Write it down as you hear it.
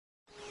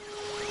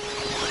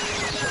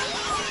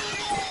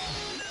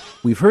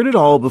We've heard it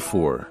all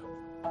before.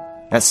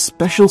 That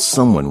special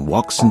someone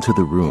walks into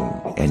the room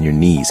and your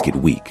knees get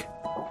weak.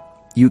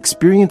 You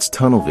experience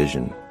tunnel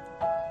vision.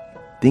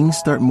 Things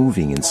start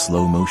moving in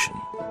slow motion.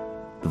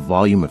 The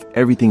volume of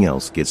everything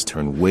else gets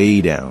turned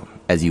way down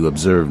as you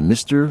observe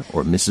Mr.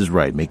 or Mrs.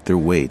 Right make their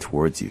way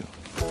towards you.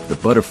 The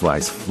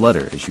butterflies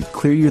flutter as you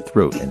clear your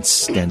throat and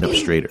stand up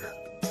straighter.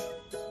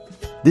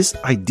 This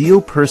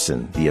ideal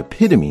person, the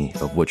epitome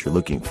of what you're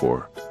looking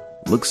for,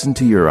 looks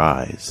into your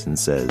eyes and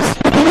says,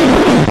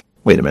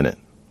 "Wait a minute,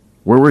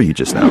 where were you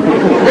just now?"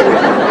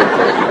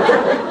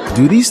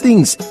 Do these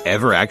things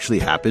ever actually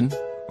happen?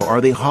 Or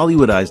are they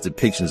Hollywoodized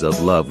depictions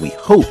of love we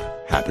hope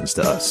happens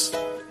to us?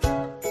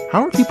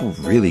 How are people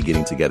really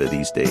getting together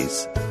these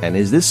days? And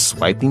is this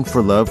swiping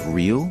for love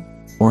real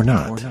or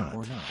not?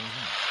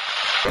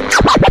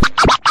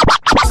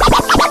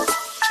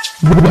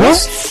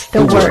 What's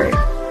the word?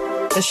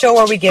 The show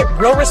where we get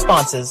real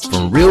responses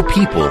from real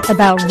people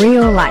about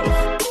real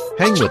life.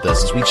 Hang with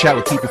us as we chat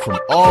with people from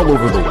all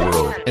over the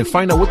world and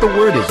find out what the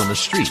word is on the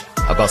street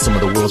about some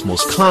of the world's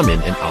most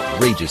common and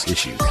outrageous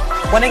issues.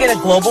 Want to get a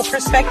global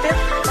perspective?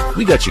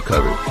 We got you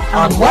covered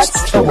on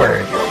What's the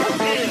Word?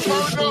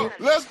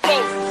 Let's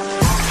go.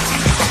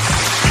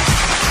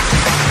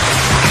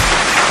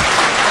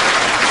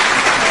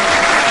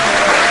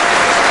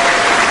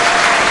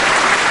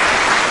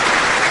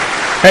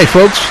 Hey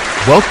folks,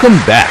 welcome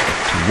back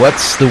to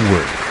What's the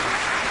Word?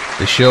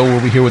 The show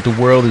where we hear what the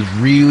world is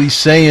really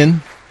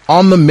saying.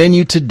 On the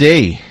menu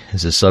today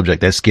is a subject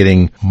that's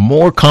getting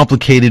more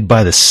complicated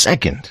by the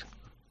second.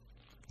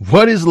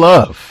 What is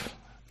love?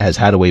 As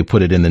Hathaway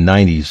put it in the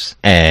 90s,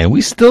 and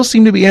we still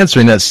seem to be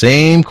answering that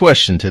same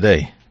question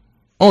today.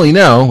 Only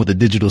now, with the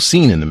digital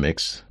scene in the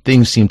mix,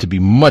 things seem to be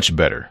much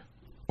better.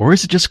 Or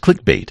is it just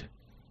clickbait?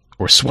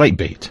 Or swipe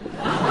bait?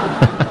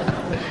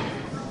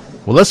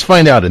 Well, let's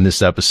find out in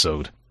this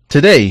episode.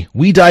 Today,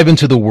 we dive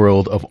into the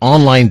world of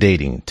online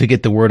dating to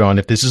get the word on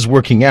if this is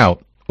working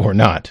out or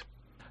not.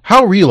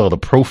 How real are the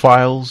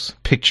profiles,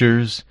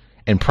 pictures,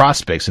 and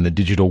prospects in the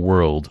digital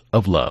world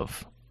of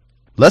love?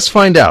 Let's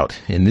find out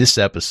in this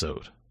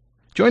episode.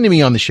 Joining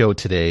me on the show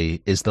today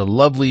is the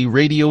lovely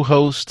radio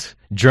host,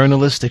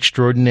 journalist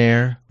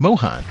extraordinaire,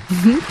 Mohan.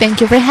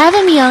 Thank you for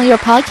having me on your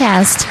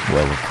podcast.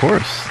 Well, of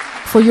course.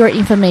 For your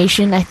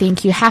information, I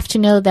think you have to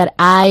know that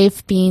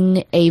I've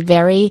been a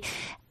very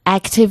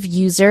active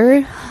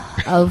user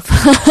of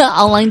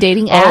online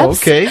dating apps. Oh,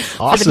 okay.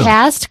 Awesome. For the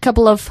past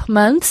couple of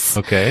months.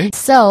 Okay.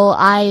 So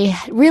I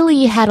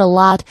really had a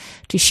lot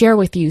to share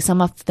with you. Some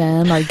of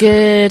them are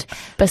good,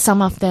 but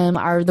some of them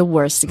are the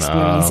worst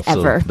experience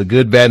ever. The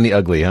good, bad, and the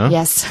ugly, huh?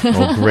 Yes.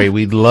 Oh, great.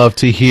 We'd love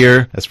to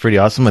hear. That's pretty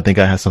awesome. I think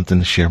I have something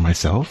to share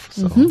myself.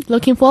 So.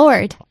 Looking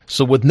forward.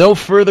 So with no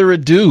further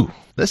ado,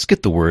 let's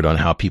get the word on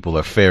how people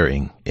are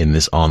faring in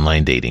this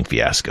online dating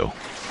fiasco.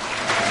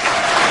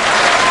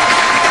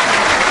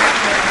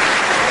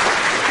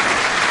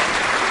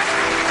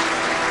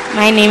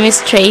 My name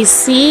is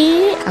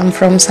Tracy. I'm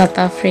from South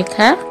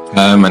Africa.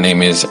 My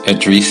name is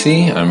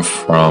Edrisi. I'm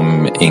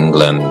from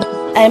England.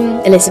 I'm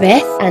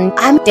Elizabeth and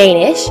I'm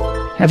Danish.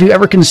 Have you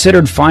ever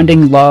considered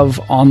finding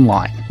love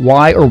online?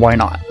 Why or why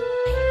not?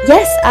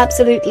 Yes,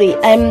 absolutely.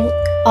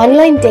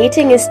 Online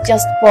dating is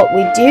just what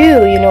we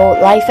do. You know,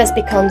 life has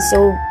become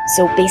so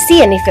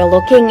busy, and if you're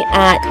looking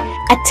at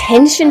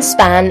attention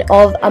span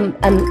of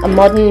a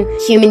modern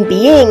human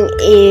being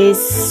is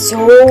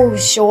so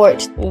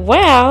short.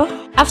 Well,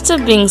 after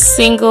being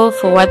single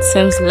for what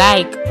seems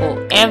like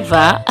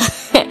forever,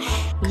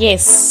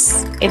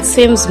 yes, it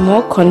seems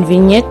more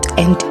convenient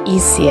and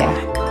easier.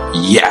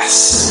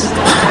 Yes.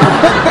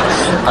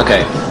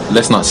 Okay,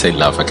 let's not say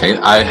love, okay?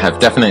 I have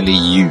definitely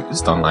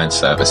used online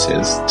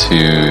services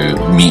to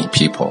meet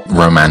people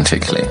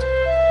romantically.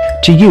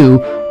 To you,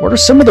 what are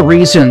some of the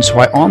reasons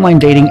why online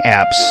dating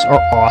apps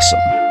are awesome?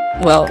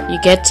 Well, you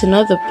get to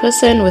know the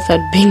person without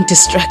being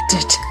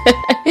distracted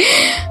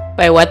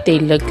by what they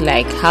look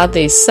like, how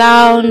they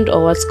sound,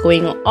 or what's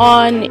going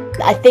on.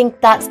 I think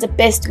that's the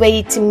best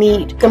way to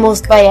meet the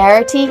most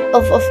variety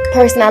of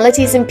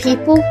personalities and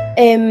people.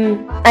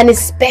 And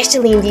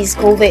especially in these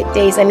COVID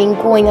days, I mean,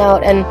 going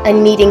out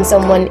and meeting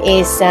someone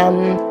is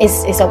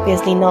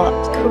obviously not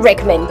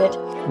recommended.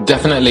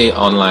 Definitely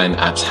online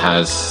apps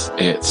has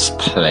its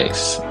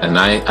place, and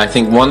I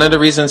think one of the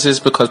reasons is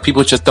because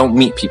people just don't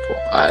meet people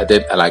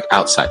they like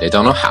outside. They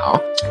don't know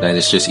how, and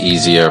it's just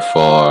easier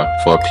for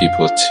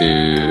people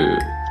to,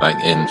 like,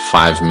 in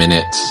 5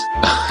 minutes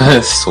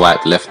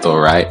swipe left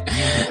or right.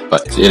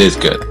 But it is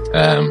good,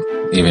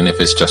 even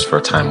if it's just for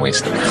a time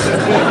waster.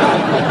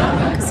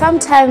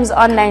 Sometimes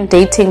online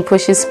dating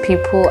pushes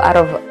people out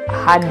of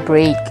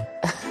heartbreak.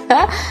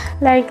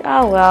 Like,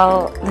 oh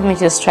well, let me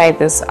just try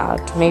this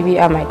out. Maybe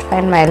I might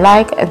find my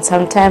like. And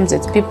sometimes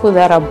it's people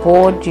that are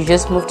bored. You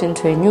just moved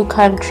into a new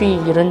country.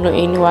 You don't know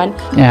anyone.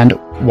 And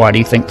why do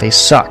you think they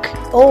suck?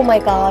 Oh my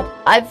god.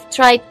 I've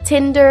tried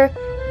Tinder,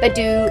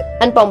 Badoo,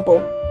 and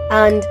Bumble.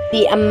 And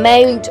the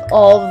amount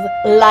of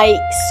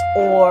likes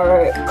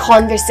or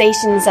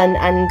conversations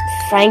and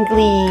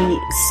frankly,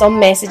 some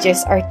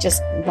messages are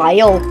just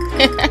wild.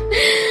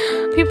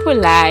 people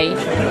lie.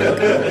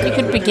 You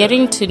could be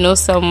getting to know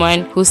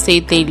someone who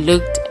said they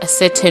looked a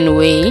certain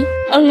way,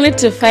 only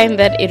to find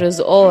that it was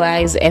all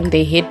lies and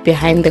they hid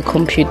behind the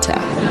computer.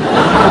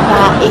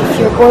 If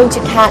you're going to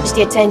catch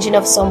the attention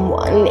of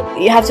someone,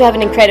 you have to have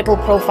an incredible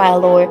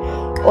profile,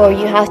 or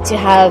you have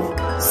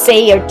to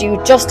say or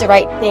do just the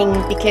right thing,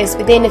 because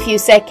within a few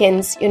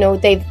seconds,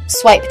 they've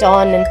swiped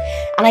on, and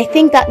I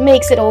think that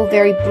makes it all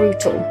very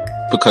brutal.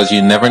 Because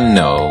you never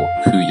know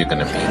who you're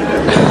going to be.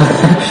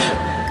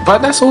 But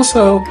that's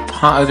also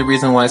part of the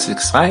reason why it's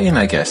exciting,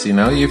 I guess,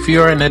 if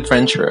you're an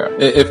adventurer.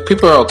 If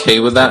people are okay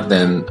with that,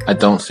 then I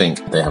don't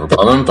think they have a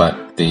problem, but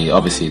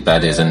obviously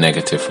that is a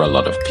negative for a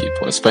lot of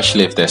people,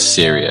 especially if they're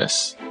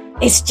serious.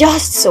 It's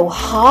just so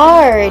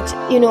hard,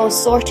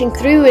 sorting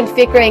through and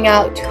figuring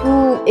out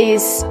who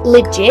is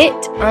legit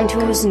and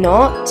who's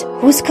not,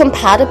 who's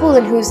compatible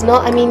and who's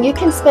not. I mean, you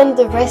can spend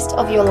the rest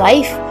of your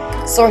life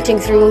sorting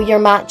through your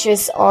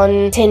matches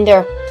on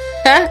Tinder.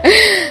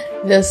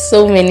 There's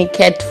so many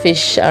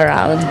catfish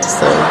around,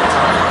 so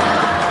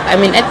I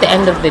mean, at the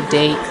end of the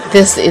day,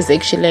 this is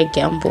actually a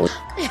gamble.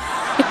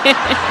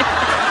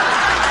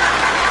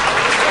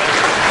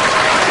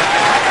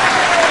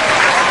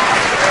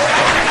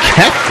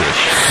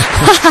 Catfish?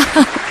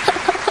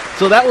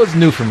 So that was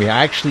new for me.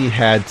 I actually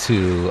had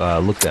to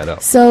look that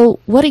up.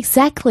 So what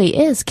exactly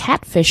is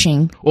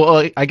catfishing?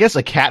 Well, I guess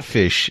a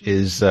catfish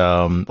is,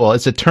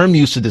 it's a term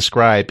used to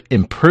describe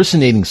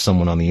impersonating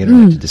someone on the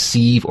internet to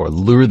deceive or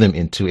lure them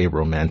into a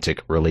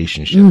romantic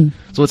relationship.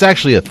 So it's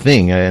actually a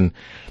thing, and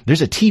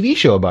there's a TV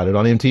show about it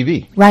on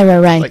MTV.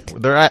 Right.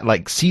 They're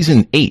at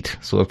season 8,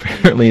 so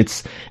apparently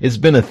it's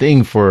been a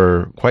thing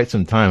for quite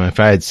some time. If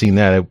I had seen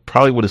that, I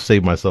probably would have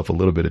saved myself a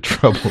little bit of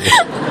trouble.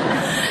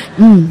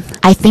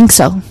 I think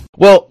so.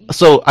 Well,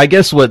 so I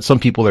guess what some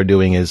people are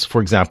doing is,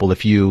 for example,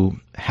 if you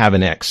have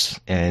an ex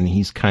and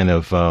he's kind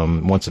of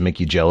wants to make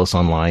you jealous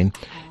online,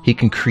 he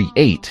can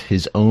create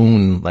his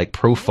own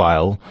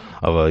profile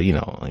of a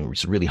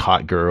really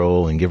hot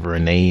girl and give her a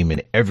name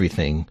and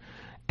everything.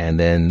 And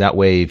then that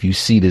way, if you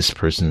see this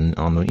person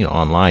on the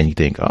online, you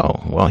think,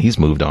 oh, well, he's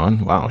moved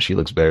on. Wow, she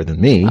looks better than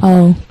me.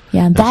 Oh,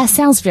 yeah, that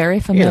sounds very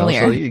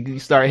familiar. So you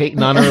start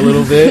hating on her a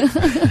little bit.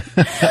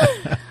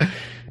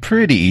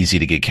 Pretty easy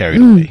to get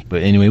carried away.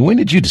 But anyway, when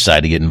did you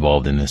decide to get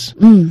involved in this?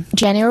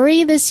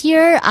 January this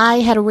year, I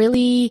had a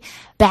really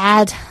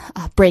bad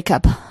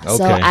breakup. Okay.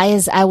 So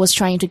I was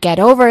trying to get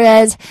over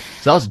it.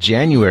 So that was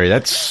January.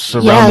 That's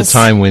around the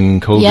time when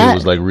COVID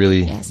was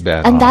really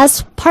bad. And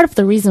that's part of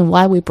the reason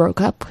why we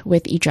broke up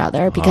with each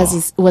other, because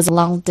it was a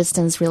long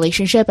distance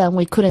relationship and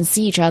we couldn't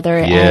see each other.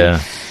 Yeah.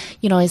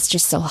 And, it's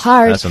just so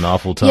hard. That's an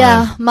awful time.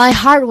 Yeah. My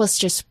heart was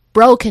just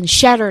broken,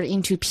 shattered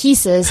into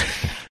pieces.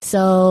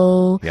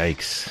 So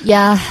yikes.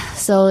 Yeah,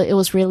 so it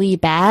was really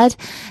bad.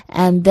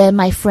 And then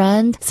my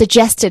friend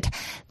suggested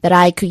that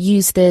I could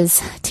use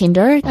this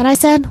Tinder. And I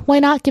said, why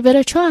not give it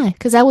a try?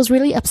 Because I was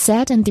really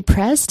upset and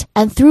depressed.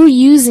 And through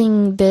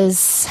using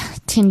this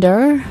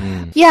Tinder,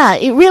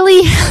 it really...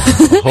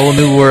 a whole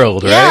new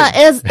world, right? Yeah,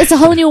 it's a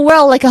whole new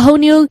world, like a whole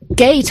new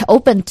gate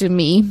opened to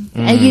me.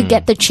 And you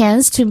get the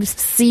chance to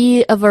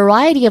see a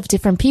variety of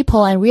different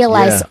people and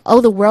realize,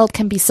 the world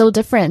can be so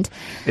different.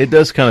 It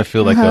does kind of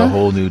feel like a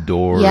whole new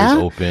door is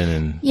open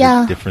and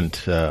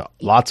different,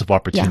 lots of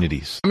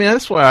opportunities. I mean,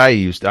 that's why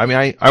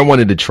I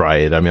wanted to try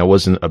it. I mean, I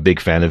wasn't a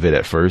big fan of it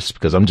at first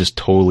because I'm just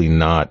totally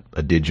not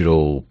a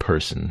digital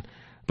person.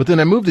 But then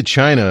I moved to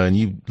China and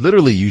you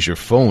literally use your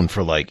phone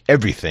for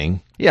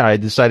everything. Yeah, I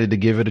decided to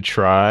give it a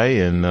try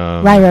and...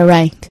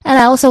 Right. And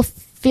I also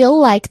feel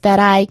like that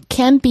I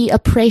can be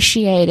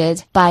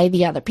appreciated by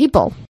the other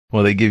people.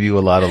 Well, they give you a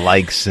lot of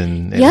likes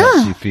and it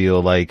makes you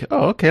feel like,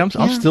 oh, okay, I'm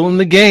still in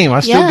the game. I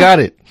still got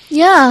it.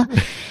 Yeah.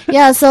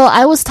 So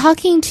I was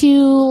talking to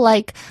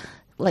like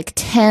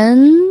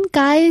 10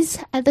 guys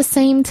at the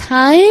same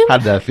time. How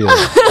did that feel?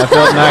 That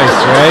felt nice,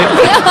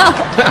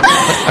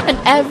 right?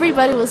 And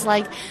everybody was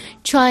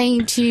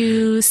trying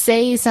to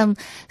say some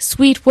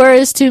sweet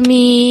words to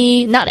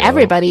me. Not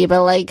everybody,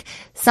 but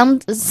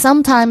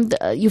sometimes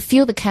you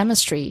feel the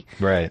chemistry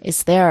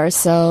is there.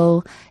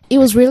 So it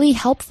was really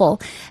helpful.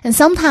 And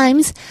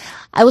sometimes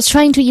I was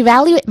trying to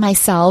evaluate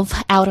myself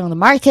out on the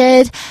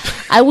market.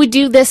 I would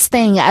do this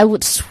thing. I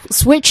would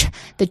switch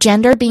the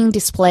gender being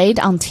displayed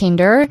on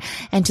Tinder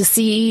and to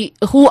see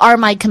who are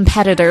my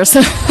competitors.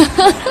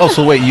 Oh,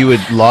 so wait, you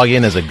would log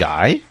in as a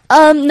guy?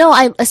 No,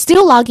 I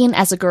still log in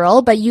as a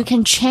girl, but you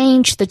can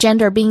change the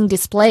gender being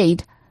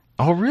displayed.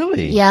 Oh,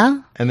 really?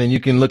 Yeah. And then you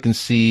can look and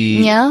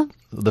see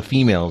the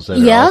females that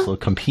are also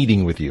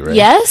competing with you, right?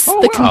 Yes,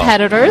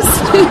 competitors.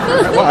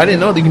 Well, I didn't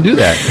know they can do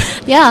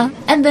that. Yeah.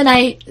 And then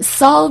I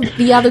saw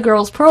the other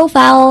girl's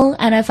profile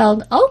and I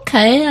felt,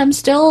 okay, I'm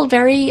still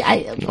very...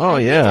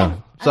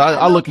 So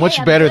I look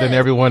much better than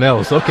everyone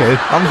else. Okay,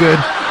 I'm good.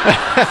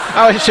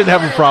 I shouldn't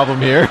have a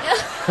problem here.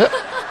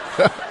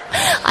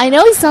 I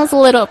know it sounds a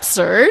little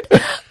absurd,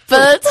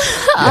 but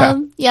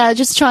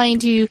just trying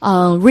to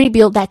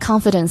rebuild that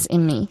confidence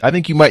in me. I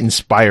think you might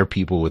inspire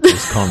people with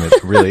this comment,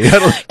 really.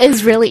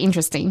 It's really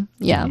interesting.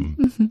 Yeah.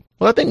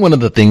 Well, I think one of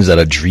the things that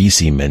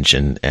Adrisi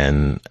mentioned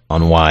and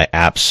on why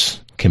apps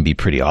can be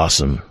pretty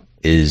awesome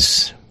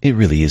is it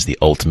really is the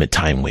ultimate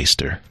time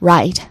waster.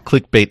 Right.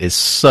 Clickbait is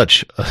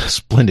such a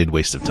splendid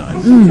waste of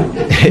time.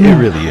 It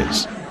really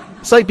is.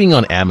 It's like being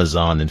on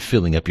Amazon and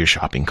filling up your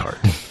shopping cart.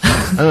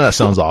 I know that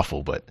sounds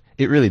awful, but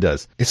it really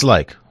does. It's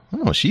like,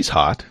 oh, she's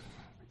hot.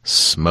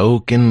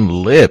 Smoking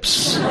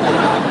lips.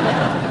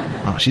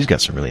 Oh, she's got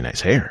some really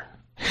nice hair.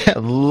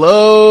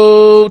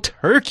 Hello,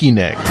 turkey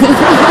neck.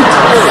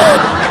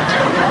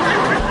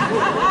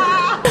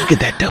 Look at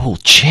that double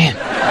chin.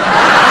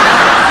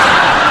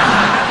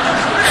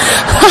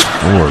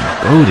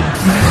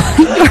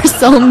 Foreboding. You're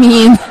so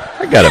mean.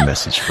 I got a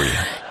message for you.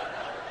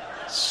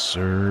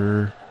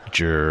 Surgery.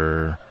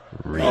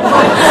 You're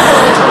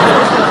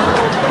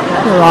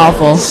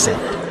awful.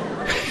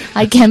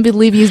 I can't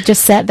believe you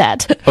just said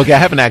that. Okay, I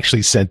haven't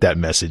actually sent that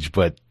message,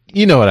 but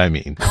you know what I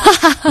mean.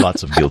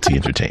 Lots of guilty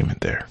entertainment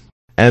there.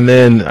 And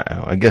then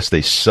I guess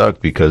they suck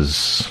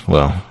because,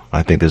 well,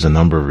 I think there's a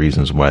number of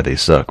reasons why they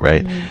suck,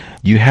 right?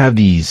 You have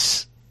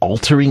these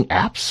altering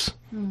apps,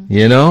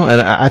 you know, and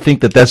I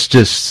think that that's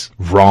just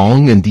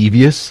wrong and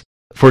devious.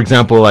 For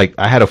example, like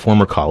I had a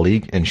former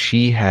colleague and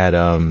she had,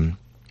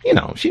 you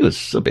know, she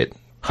was a bit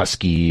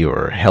husky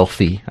or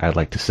healthy, I'd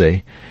like to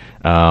say.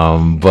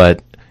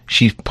 But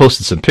she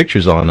posted some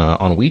pictures on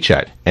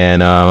WeChat,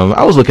 and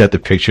I was looking at the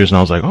pictures and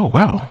I was like, oh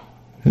wow,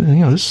 you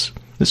know, this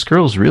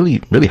girl's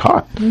really, really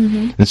hot.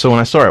 And so when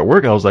I saw her at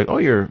work, I was like, oh,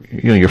 your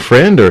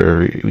friend,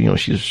 or, you know,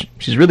 she's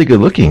really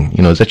good looking.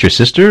 You know, is that your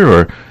sister?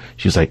 Or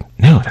she was like,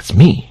 no, that's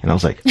me. And I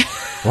was like,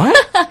 what?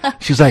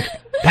 She was like,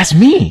 that's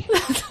me.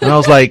 And I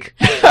was like,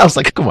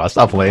 come on,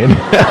 stop playing.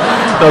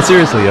 No,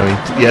 seriously. I mean,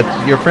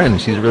 yeah, your friend,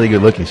 she's really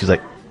good looking. She's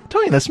like,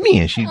 Tony, that's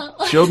me. And she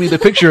showed me the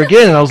picture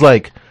again, and I was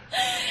like,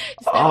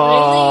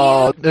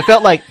 oh, it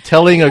felt like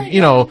telling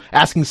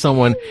asking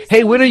someone,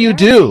 hey, when are you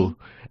due?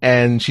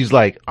 And she's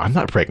like, I'm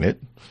not pregnant.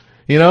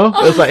 You know, it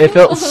was like, it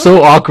felt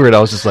so awkward.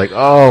 I was just like,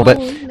 oh, but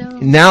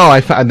now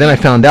I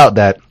found out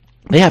that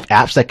they have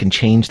apps that can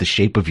change the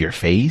shape of your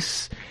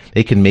face.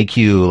 They can make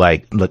you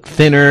like look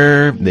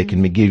thinner. They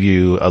can give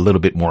you a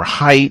little bit more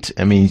height.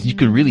 I mean, you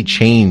could really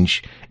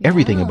change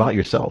everything about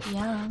yourself.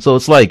 Yeah. So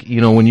it's like, you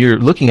know, when you're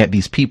looking at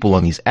these people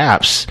on these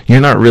apps, you're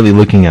not really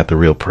looking at the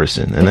real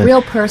person. And the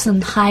real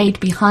person hide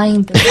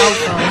behind the cell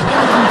phone.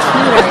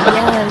 Computer,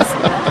 yes.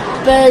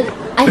 But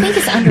I think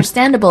it's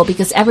understandable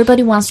because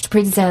everybody wants to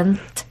present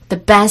the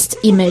best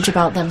image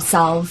about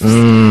themselves,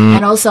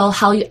 and also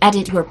how you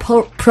edit your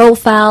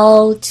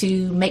profile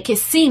to make it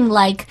seem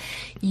like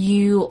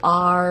you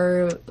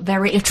are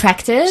very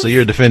attractive. So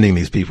you're defending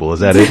these people,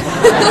 is that it?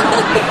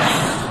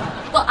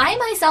 Well,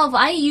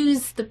 I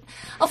use the.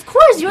 Of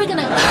course, you're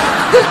gonna.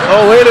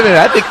 Oh, wait a minute!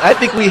 I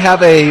think we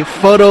have a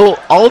photo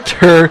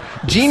alter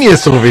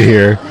genius over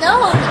here.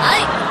 No,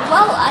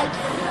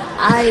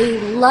 I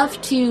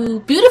love to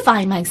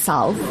beautify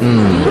myself.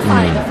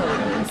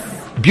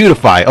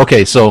 Beautify.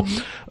 Okay, so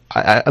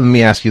let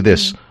me ask you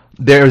this: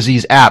 there's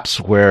these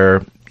apps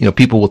where, you know,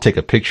 people will take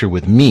a picture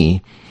with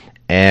me,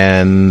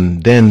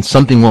 and then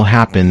something will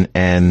happen,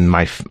 and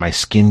my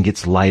skin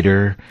gets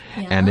lighter,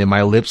 and then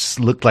my lips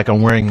look like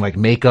I'm wearing like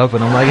makeup,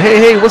 and I'm like,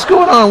 hey, what's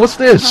going on? What's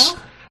this?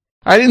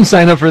 I didn't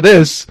sign up for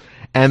this.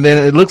 And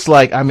then it looks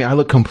like, I mean, I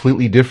look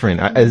completely different.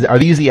 Are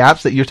these the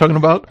apps that you're talking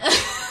about?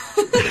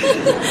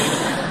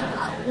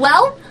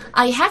 Well,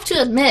 I have to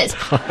admit,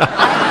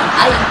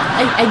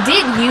 I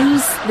did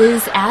use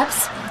these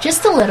apps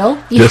just a little.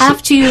 You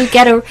have to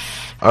get a.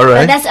 All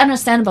right, that's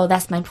understandable.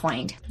 That's my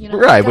point. You know,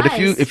 right, guys,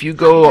 but if you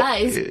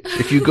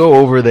go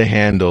over the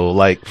handle,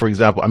 like for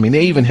example, I mean,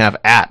 they even have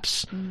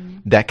apps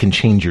that can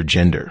change your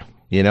gender.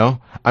 You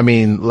know, I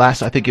mean, I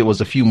think it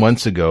was a few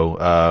months ago.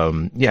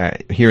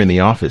 Here in the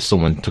office,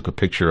 someone took a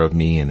picture of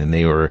me, and then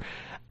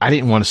I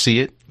didn't want to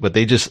see it, but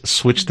they just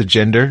switched the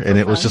gender, and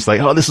it was just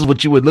like, oh, this is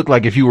what you would look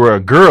like if you were a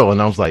girl.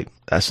 And I was like,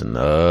 that's an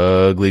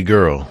ugly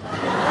girl.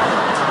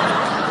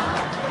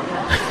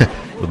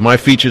 With my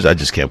features, I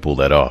just can't pull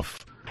that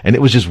off. And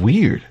it was just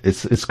weird.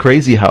 It's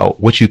crazy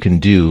what you can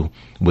do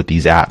with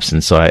these apps.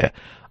 And so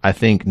I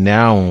think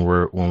now when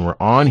we're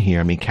on here,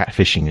 I mean,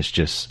 catfishing is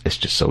just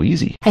so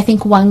easy. I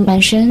think one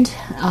mentioned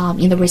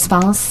in the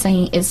response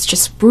saying it's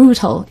just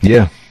brutal.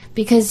 Yeah.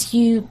 Because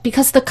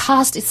the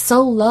cost is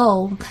so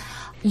low.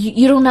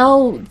 You don't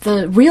know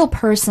the real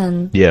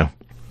person. Yeah.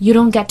 You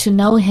don't get to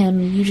know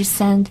him. You just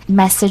send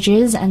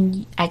messages,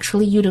 and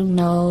actually you don't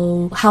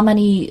know how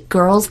many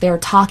girls they're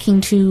talking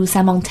to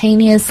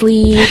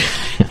simultaneously.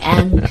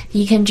 And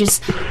he can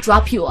just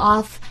drop you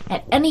off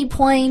at any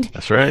point.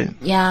 That's right.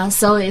 Yeah,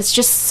 so it's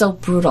just so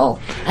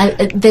brutal.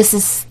 This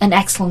is an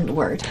excellent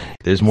word.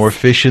 There's more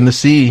fish in the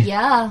sea.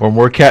 Yeah. Or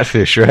more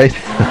catfish, right?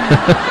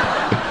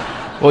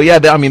 Well, yeah,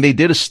 I mean, they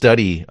did a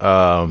study,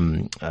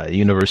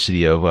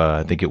 University of,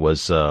 I think it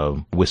was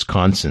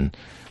Wisconsin.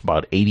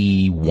 About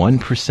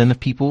 81% of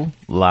people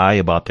lie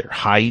about their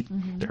height,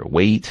 their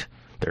weight,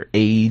 their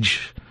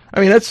age.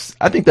 I mean,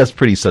 I think that's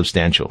pretty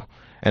substantial.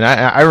 And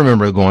I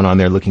remember going on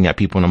there looking at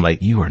people, and I'm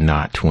like, you are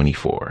not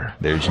 24.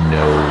 There's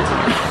no way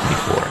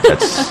you're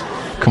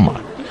 24. Come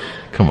on.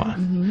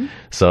 Mm-hmm.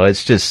 So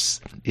it's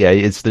just,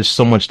 there's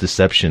so much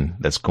deception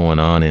that's going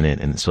on in it.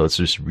 And so it's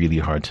just really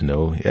hard to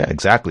know. Yeah,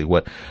 exactly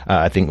what,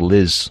 I think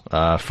Liz,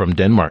 from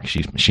Denmark,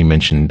 she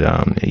mentioned,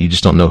 you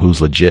just don't know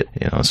who's legit,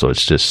 so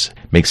it's just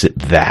makes it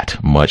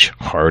that much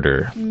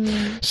harder.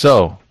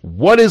 So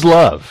what is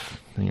love?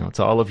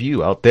 To all of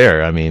you out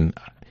there. I mean,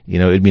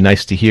 it'd be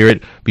nice to hear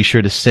it. Be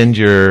sure to send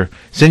your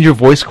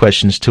voice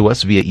questions to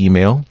us via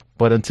email.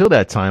 But until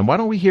that time, why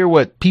don't we hear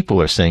what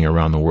people are saying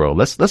around the world?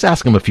 Let's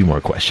ask them a few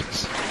more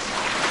questions.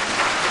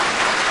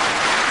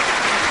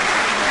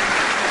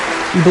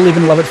 You believe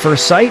in love at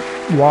first sight?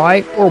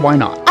 Why or why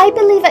not? I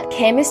believe at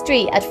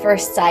chemistry at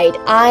first sight.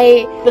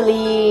 I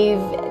believe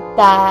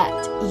that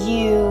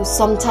you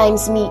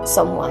sometimes meet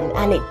someone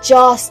and it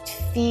just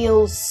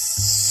feels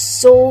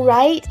so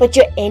right, but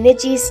your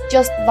energies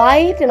just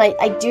vibe, and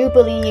I do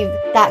believe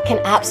that can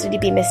absolutely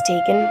be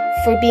mistaken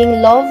for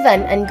being love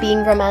and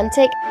being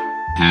romantic.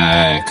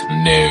 Heck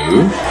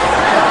no,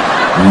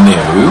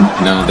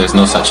 there's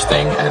no such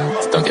thing,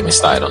 and don't get me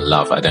started on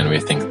love. I don't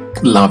really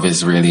think love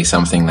is really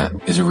something that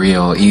is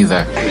real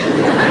either.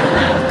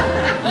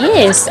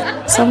 Yes,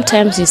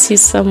 sometimes you see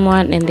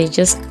someone and they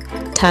just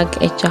tug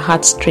at your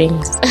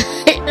heartstrings.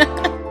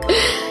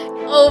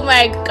 Oh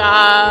my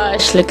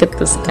gosh, look at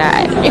this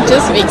guy. It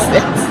just makes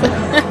sense.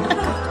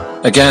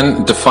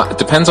 Again,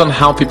 depends on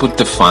how people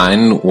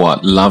define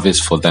what love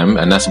is for them,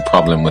 and that's a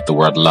problem with the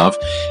word love.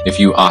 If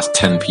you ask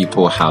 10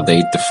 people how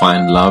they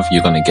define love,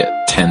 you're going to get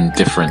 10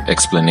 different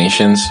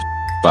explanations.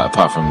 But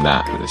apart from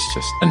that, it's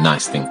just a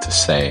nice thing to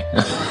say.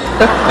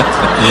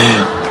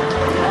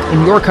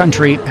 In your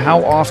country,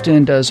 how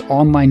often does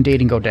online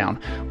dating go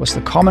down? What's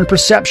the common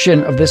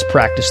perception of this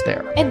practice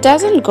there? It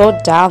doesn't go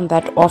down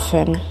that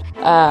often.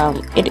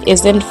 It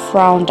isn't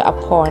frowned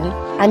upon.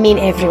 I mean,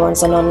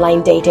 everyone's on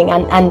online dating,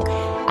 and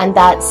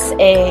that's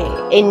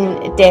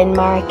in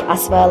Denmark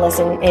as well as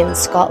in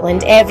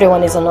Scotland.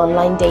 Everyone is on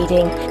online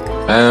dating.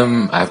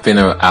 I've been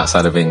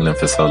outside of England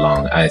for so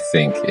long. I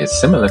think it's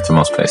similar to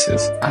most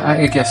places.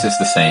 I guess it's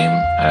the same.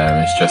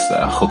 It's just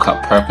a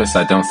hookup purpose.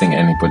 I don't think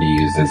anybody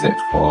uses it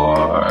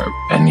for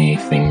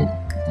anything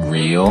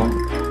real.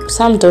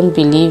 Some don't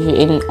believe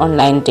in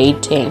online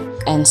dating,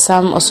 and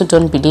some also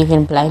don't believe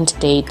in blind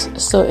date.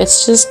 So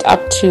it's just up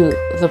to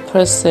the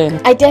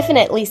person. I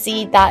definitely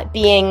see that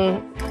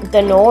being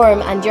the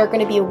norm, and you're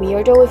going to be a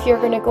weirdo if you're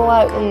going to go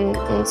out and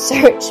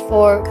search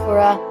for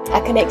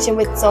a connection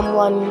with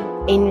someone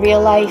in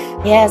real life.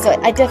 Yeah, so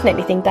I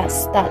definitely think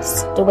that's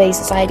the way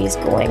society is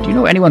going. Do you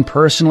know anyone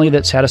personally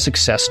that's had a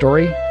success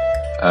story? Do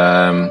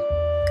I?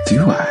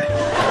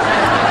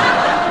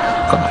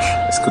 Gosh,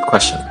 that's a good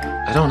question.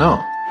 I don't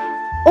know.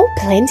 Oh,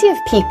 plenty of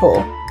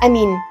people. I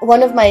mean,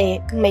 one of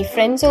my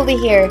friends over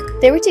here,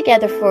 they were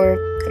together for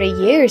 3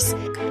 years.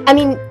 I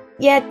mean,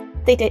 yeah,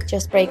 they did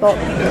just break up.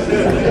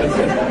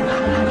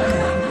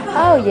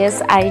 Oh,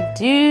 yes, I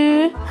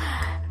do.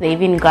 They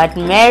even got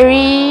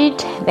married.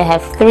 They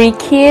have 3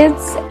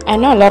 kids. I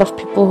know a lot of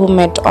people who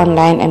met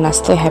online and are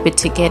still happy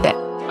together.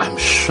 I'm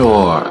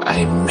sure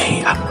I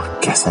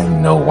guess I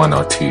know 1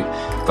 or 2.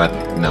 But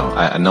no,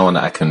 no one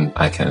that I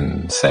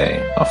can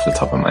say off the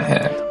top of my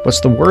head.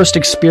 What's the worst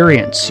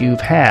experience you've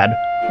had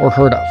or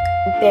heard of?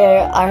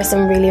 There are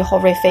some really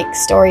horrific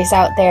stories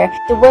out there.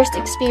 The worst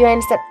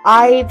experience that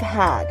I've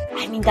had,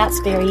 I mean, that's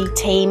very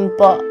tame,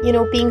 but,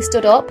 being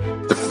stood up.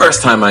 The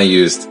first time I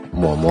used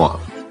Moi,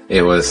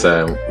 it was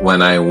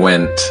when I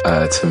went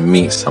to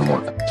meet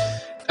someone.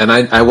 And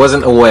I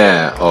wasn't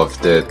aware of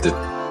the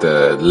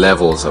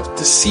levels of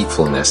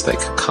deceitfulness that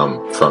could come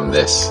from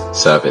this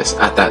service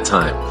at that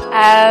time.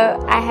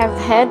 I have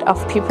heard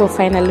of people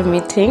finally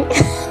meeting.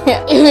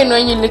 Even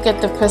when you look at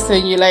the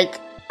person, you're like,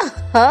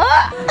 huh?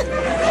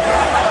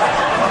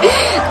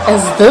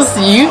 Is this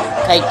you?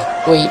 Like,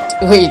 wait.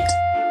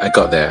 I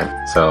got there,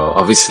 so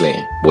obviously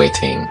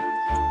waiting,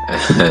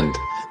 and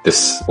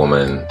this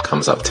woman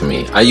comes up to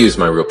me. I use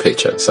my real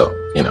picture, so,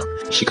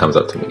 she comes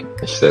up to me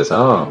and she says,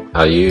 "Oh,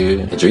 are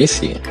you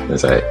Idrisi?" I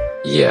was like,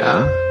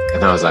 "Yeah."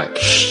 And I was like,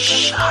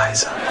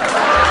 "Scheiße.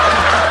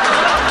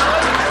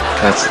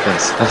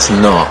 That's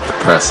not the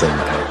person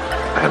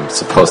I'm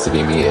supposed to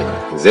be meeting,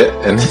 is it?"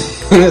 And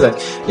he was like,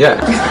 "Yeah."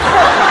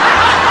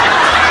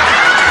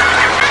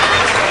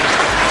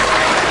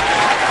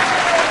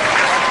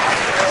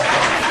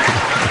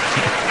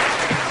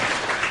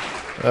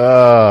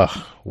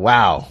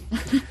 Wow.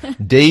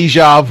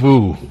 Deja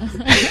vu.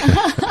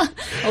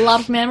 A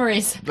lot of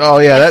memories. Oh,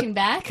 yeah.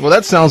 Back. Well,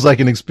 that sounds like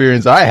an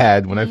experience I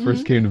had when I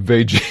first came to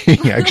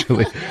Beijing,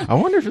 actually. I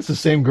wonder if it's the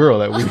same girl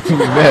that we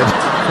met.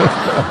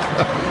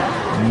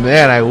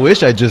 Man, I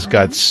wish I just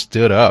got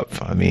stood up.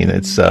 I mean,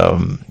 it's,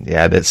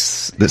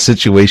 the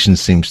situation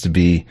seems to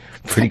be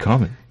pretty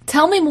common.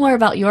 Tell me more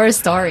about your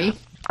story.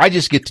 I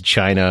just get to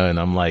China and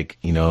I'm like,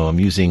 I'm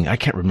using, I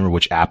can't remember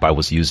which app I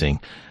was using.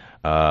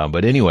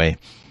 But anyway,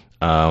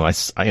 I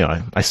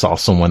saw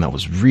someone that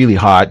was really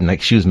hot and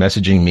she was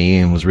messaging me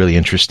and was really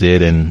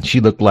interested, and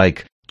she looked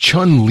like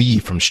Chun-Li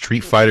from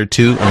Street Fighter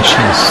 2. I mean, she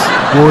was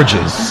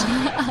gorgeous.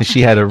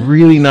 She had a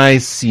really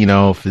nice,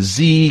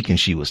 physique, and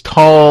she was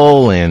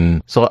tall.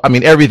 And so,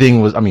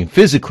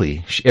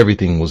 physically,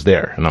 everything was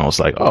there. And I was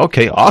like, oh,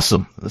 okay,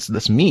 awesome.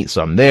 Let's meet.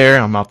 So I'm there.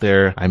 I'm out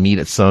there. I meet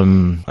at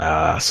some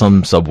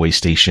subway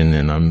station,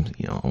 and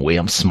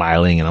I'm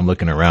smiling and I'm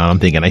looking around. I'm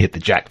thinking I hit the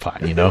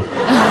jackpot, And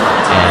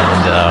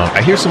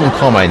I hear someone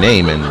call my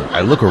name, and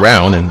I look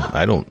around and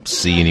I don't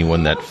see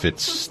anyone that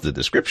fits the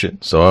description.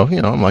 So,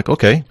 I'm like,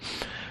 okay.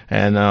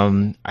 And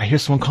I hear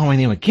someone call my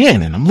name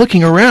again, and I'm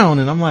looking around,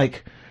 and I'm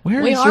like,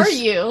 where are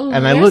you?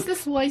 And Where's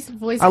this voice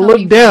I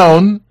look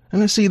down,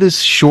 and I see this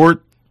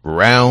short,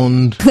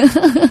 round,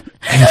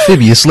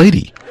 amphibious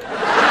lady.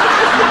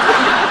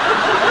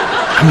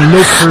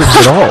 No curves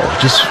at all.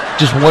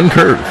 Just one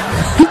curve.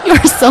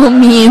 You're so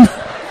mean.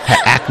 Had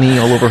acne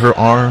all over her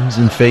arms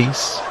and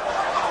face.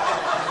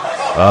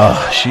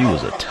 She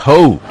was a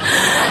toad.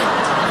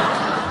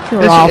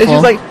 You're awful. And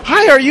she's like,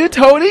 hi, are you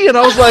Tony? And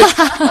I was like,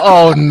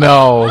 oh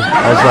no.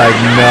 I was like,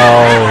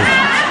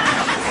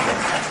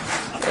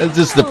 no. It's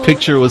just the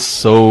picture was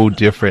so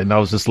different. And I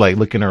was just like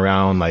looking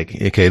around like,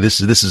 okay,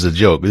 this is a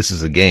joke. This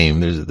is a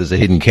game. There's a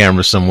hidden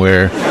camera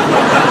somewhere.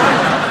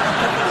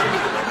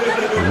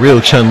 The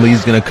real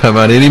Chun-Li's going to come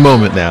out any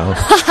moment now.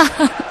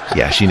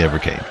 Yeah, she never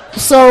came.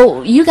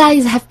 So you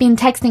guys have been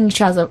texting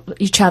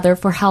each other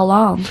for how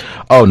long?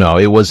 Oh no,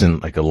 it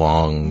wasn't like a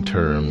long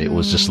term. It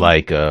was just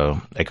like a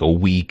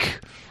week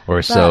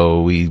or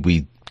so.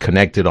 We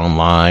connected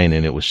online,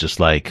 and it was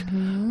just like,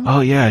 oh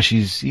yeah,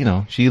 she's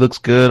she looks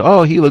good.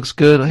 Oh, he looks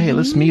good. Hey,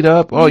 let's meet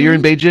up. Oh, you're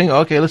in Beijing.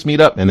 Okay, let's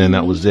meet up. And then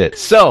that was it.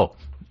 So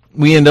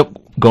we end up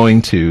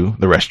going to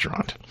the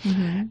restaurant,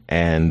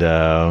 and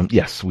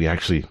yes, we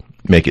actually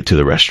make it to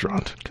the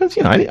restaurant because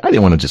I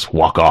didn't want to just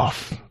walk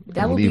off.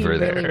 That would leave be her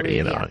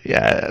really there, rude,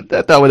 Yeah,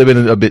 that would have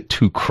been a bit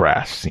too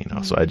crass,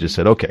 So I just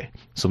said, okay.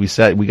 So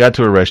we got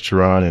to a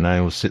restaurant, and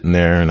I was sitting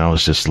there, and I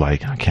was just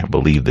like, I can't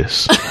believe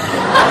this. So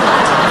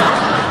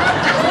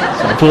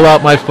I pull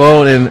out my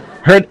phone, and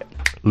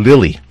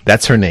Lily,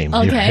 that's her name.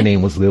 Okay. Her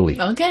name was Lily.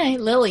 Okay,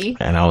 Lily.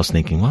 And I was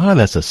thinking, wow,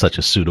 that's such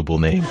a suitable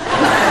name.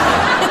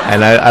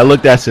 And I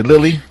looked at, I said,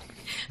 Lily,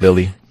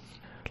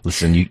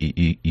 listen,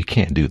 you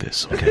can't do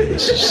this, okay?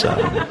 This is,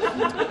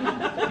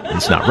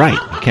 it's not right.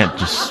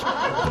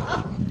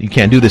 You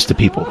can't do this to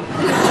people,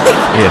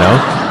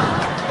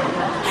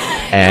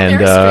 And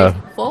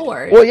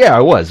straightforward. Well, yeah, I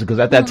was, because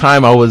at that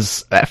time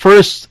at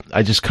first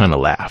I just kind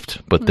of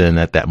laughed, but then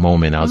at that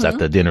moment I was at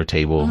the dinner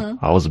table.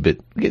 I was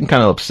getting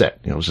kind of upset.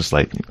 It was just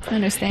like, I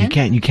understand.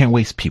 You can't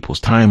waste people's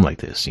time like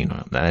this, And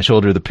I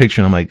showed her the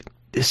picture, and I'm like,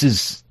 this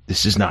is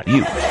not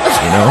you,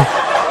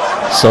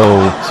 So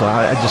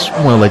I just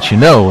want to let you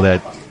know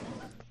that,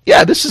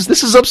 yeah, this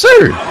is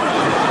absurd.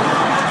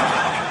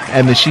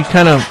 And then she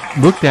kind of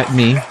looked at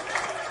me,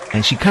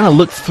 and she kind of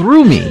looked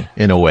through me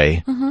in a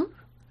way.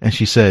 And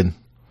she said,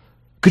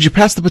 could you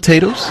pass the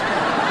potatoes?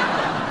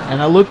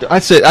 And I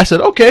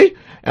said, okay.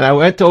 And I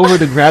went over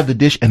to grab the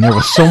dish, and there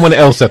was someone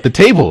else at the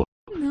table.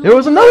 There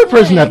was another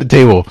person at the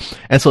table.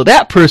 And so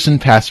that person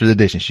passed her the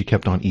dish, and she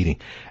kept on eating.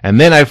 And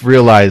then I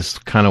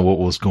realized kind of what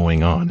was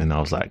going on. And I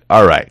was like,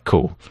 all right,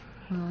 cool.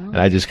 And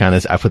I just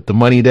I put the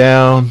money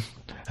down.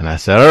 And I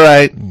said, all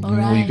right,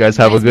 you guys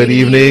have a good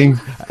evening.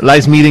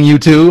 Nice meeting you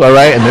too. All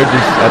right. And they're just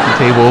at the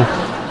table,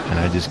 and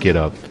I just get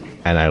up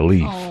and I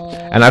leave.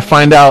 And I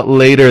find out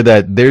later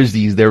that there was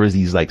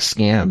these like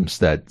scams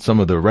that some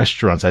of the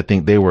restaurants, I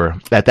think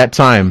at that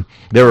time,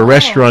 there were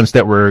restaurants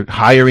that were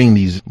hiring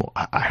these. Well,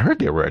 I heard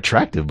they were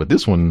attractive, but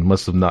this one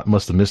must have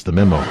missed the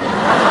memo.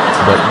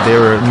 But they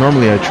were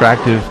normally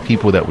attractive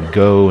people that would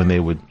go, and they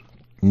would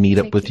meet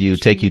up with you,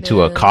 take you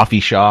to a coffee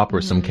shop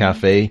or some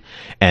cafe,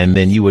 and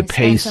then you would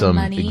pay some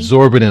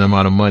exorbitant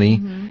amount of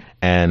money.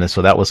 And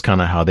so that was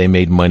kind of how they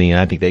made money. And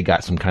I think they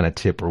got some kind of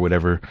tip or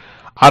whatever.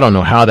 I don't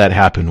know how that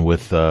happened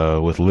with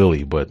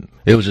Lily, but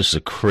it was just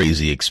a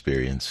crazy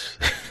experience.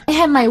 I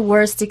had my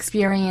worst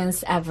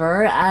experience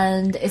ever,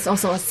 and it's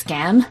also a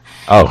scam.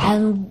 Oh.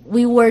 And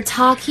we were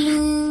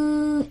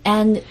talking,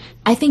 and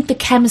I think the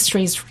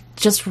chemistry is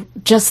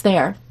just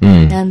there.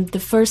 And the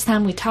first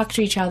time we talked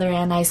to each other,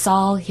 and I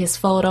saw his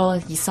photo,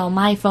 and he saw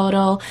my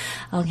photo,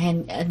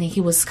 and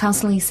he was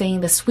constantly saying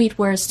the sweet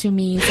words to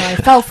me, so I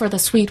fell for the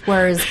sweet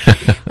words.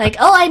 Like,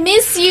 oh, I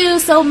miss you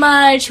so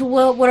much.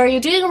 What are you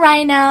doing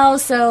right now?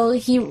 So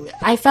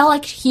I felt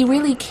like he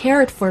really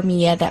cared for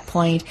me at that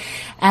point.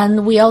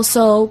 And we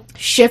also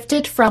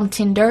shifted from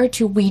Tinder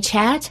to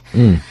WeChat.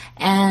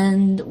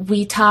 And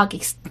we talk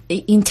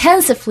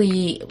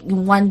intensively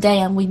one day,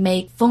 and we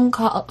make phone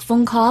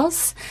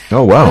calls.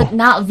 Oh, wow. But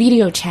not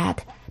video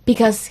chat,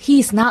 because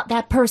he's not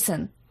that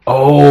person.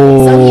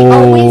 Oh, so he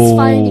always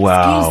finds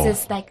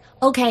excuses like,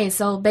 okay,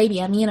 so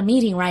baby, I'm in a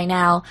meeting right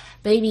now.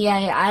 Baby,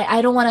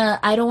 I don't want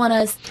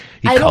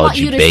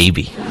you to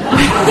baby.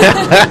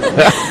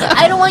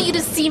 I don't want you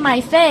to see my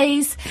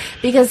face,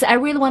 because I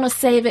really want to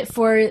save it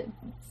for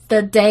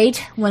the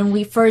date when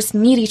we first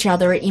meet each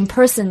other in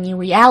person, in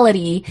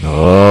reality.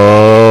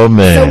 Oh,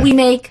 man. So we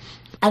make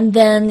And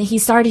then he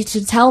started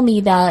to tell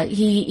me that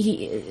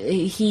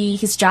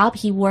his job,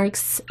 he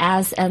works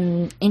as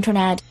an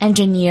internet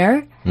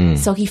engineer.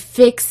 So he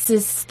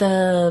fixes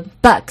the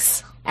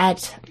bugs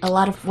at a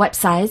lot of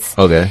websites.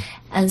 Okay.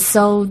 And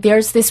so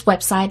there's this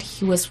website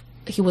he was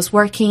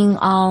working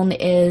on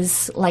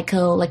is like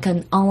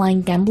an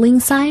online gambling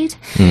site,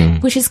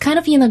 which is kind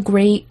of in a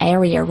gray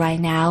area right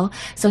now.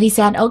 So he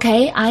said,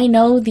 okay, I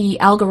know the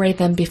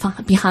algorithm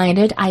behind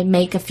it. I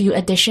make a few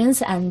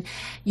additions and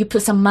you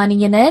put some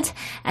money in it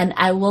and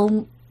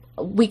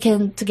we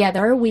can,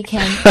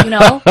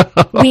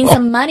 win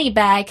some money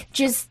back.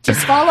 Just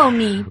follow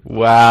me.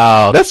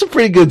 Wow. That's a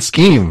pretty good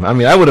scheme. I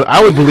mean, I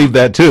would believe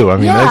that too. I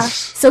mean, that's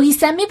so he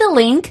sent me the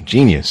link.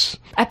 Genius.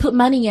 I put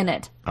money in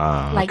it.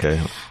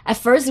 Okay. At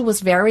first it was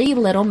very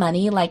little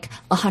money, like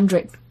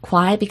 100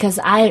 kwai, because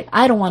I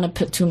don't want to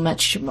put too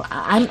much.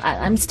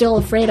 I'm still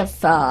afraid of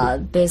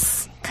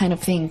this kind of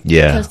thing.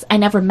 Yeah. Because I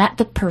never met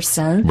the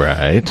person.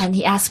 Right. And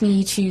he asked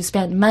me to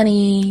spend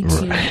money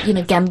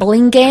to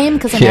gambling game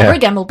because I never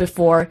gambled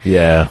before.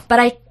 Yeah. But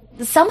I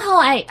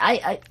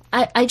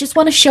just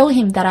want to show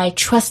him that I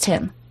trust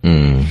him.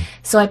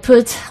 So I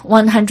put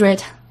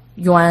 100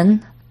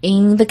 yuan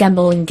in the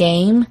gambling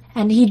game,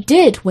 and he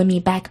did win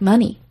me back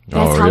money.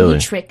 That's how he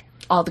tricked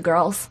all the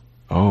girls.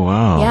 Oh,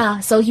 wow.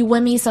 Yeah, so he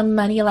won me some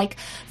money, like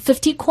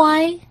 50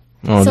 kwai.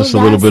 Oh, so just a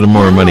little bit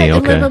more money. Okay.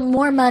 A little bit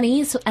more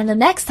money. So, and the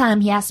next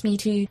time he asked me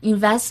to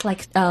invest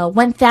like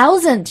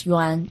 1,000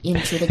 yuan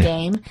into the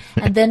game.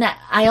 And then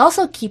I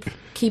also keep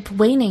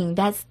winning.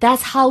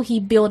 That's how he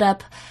built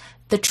up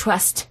the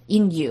trust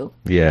in you.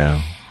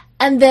 Yeah.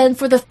 And then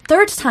for the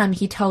third time,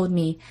 he told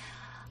me,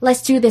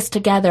 let's do this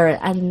together.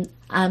 And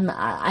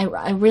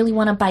I really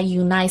want to buy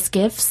you nice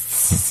gifts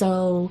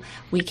so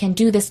we can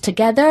do this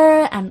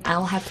together, and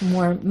I'll have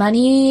more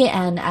money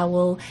and I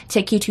will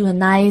take you to a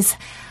nice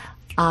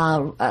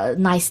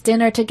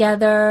dinner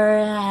together.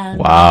 And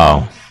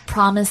wow.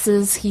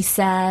 Promises, he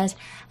said.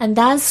 And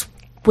that's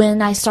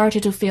when I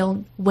started to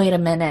feel, wait a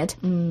minute,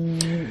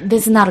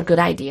 this is not a good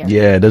idea.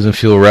 Yeah, it doesn't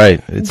feel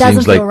right. It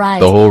seems like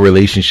the whole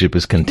relationship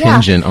is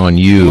contingent on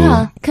you.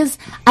 Yeah, because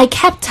I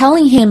kept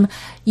telling him,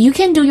 you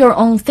can do your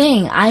own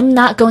thing. I'm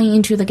not going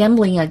into the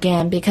gambling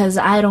again because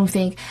I don't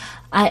think,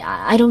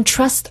 I don't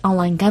trust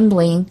online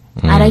gambling.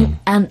 I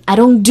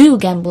don't do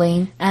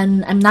gambling,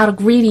 and I'm not a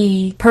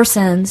greedy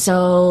person,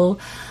 so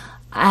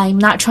I'm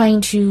not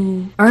trying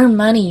to earn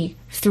money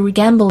through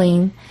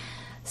gambling.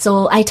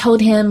 So I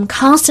told him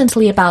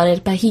constantly about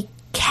it, but he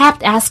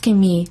kept asking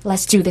me,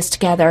 let's do this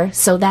together.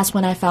 So that's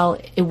when I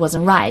felt it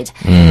wasn't right.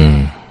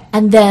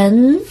 And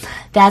then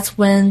that's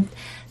when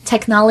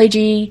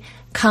technology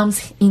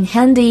comes in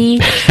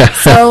handy.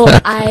 So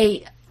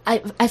I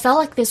felt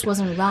like this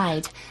wasn't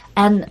right.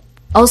 And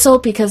also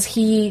because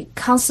he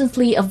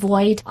constantly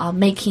avoid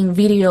making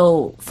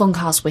video phone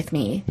calls with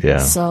me. Yeah.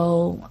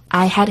 So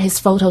I had his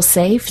photo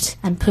saved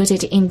and put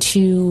it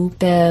into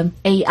the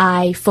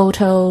AI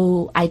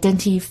photo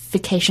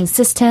identification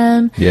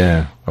system.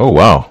 Yeah. Oh,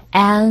 wow.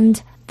 And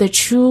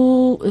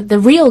the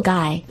real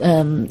guy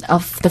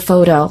of the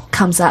photo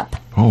comes up.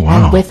 Oh,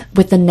 wow. And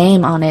with the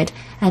name on it.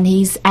 And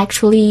he's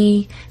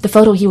actually, the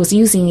photo he was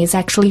using is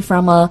actually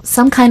from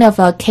some kind of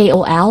a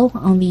KOL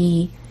on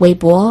the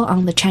Weibo,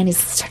 on the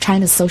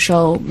China's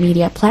social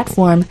media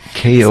platform.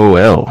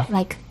 KOL?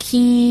 Like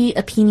key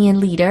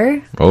opinion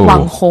leader, oh.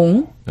 Wang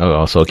Hong.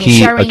 Oh, so a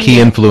key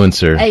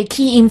influencer. A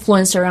key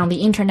influencer on the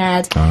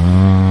internet.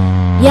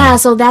 Oh. Yeah,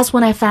 so that's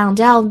when I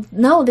found out,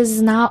 no, this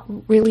is not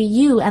really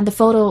you. And the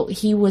photo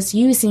he was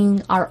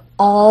using are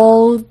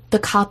all the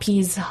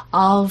copies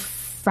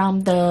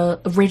from the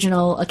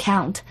original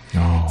account.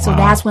 Oh, so wow.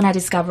 that's when I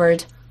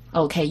discovered,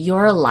 okay,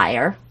 you're a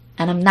liar,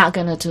 and I'm not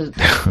gonna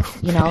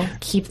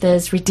keep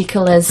this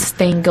ridiculous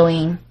thing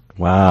going.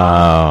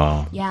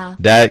 Wow. Yeah.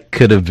 That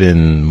could have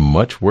been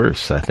much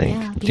worse, I think.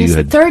 Yeah, because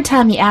the third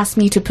time he asked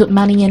me to put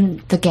money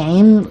in the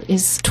game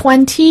is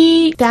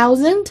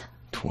 20,000.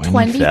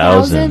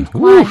 20,000.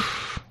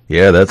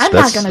 Yeah, that's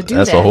not gonna do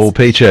that's this. a whole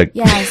paycheck.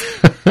 Yes.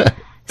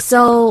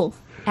 So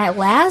at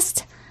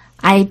last,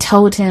 I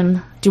told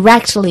him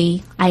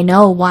directly, I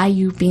know why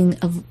you've been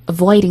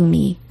avoiding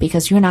me,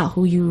 because you're not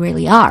who you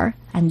really are,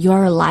 and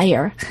you're a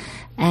liar,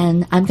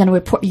 and I'm going to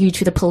report you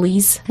to the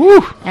police.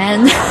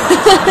 And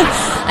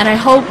and I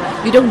hope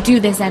you don't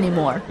do this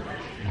anymore.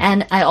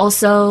 And I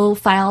also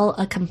file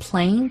a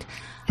complaint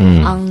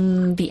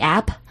on the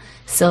app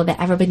so that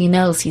everybody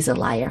knows he's a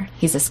liar.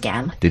 He's a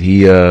scam. Did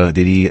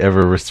he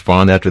ever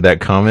respond after that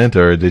comment,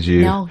 or did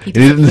you? No, he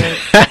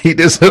disappeared. He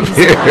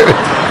disappeared.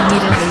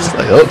 Immediately. It's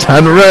like, oh,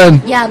 time to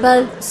run. Yeah,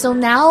 but so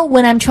now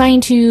when I'm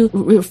trying to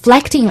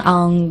reflecting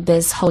on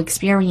this whole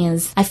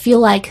experience, I feel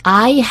like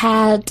I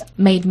had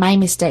made my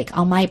mistake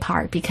on my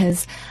part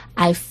because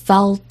I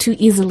fell too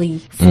easily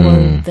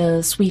for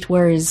the sweet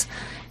words.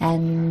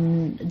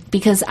 And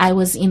because I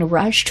was in a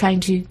rush trying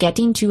to get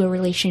into a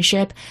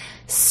relationship,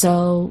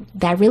 so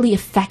that really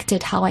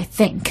affected how I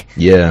think.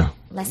 Yeah.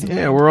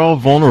 Yeah, we're all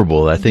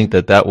vulnerable. I think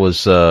that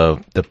was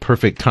the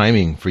perfect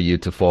timing for you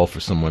to fall for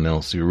someone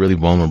else. You're really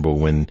vulnerable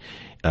when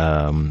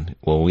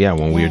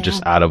when we were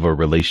just out of a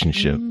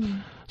relationship.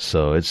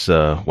 So it's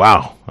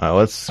wow.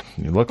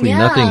 Luckily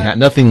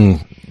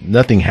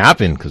nothing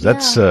happened, because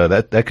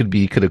that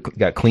could have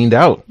got cleaned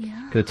out.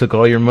 Could have took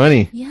all your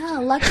money. Yeah,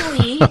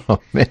 luckily.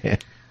 Oh man.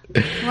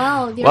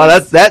 Wow,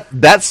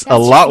 that's a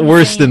lot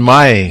worse than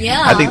my.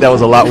 Yeah. I think that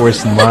was a lot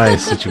worse than my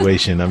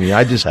situation. I mean,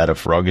 I just had a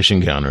froggish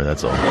encounter.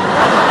 That's all.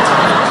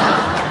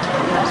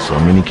 So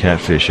many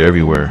catfish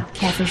everywhere.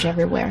 Catfish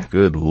everywhere.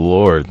 Good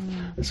Lord,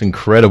 it's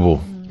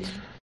incredible.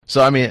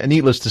 So I mean,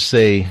 needless to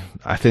say,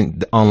 I think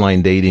the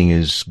online dating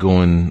is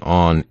going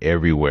on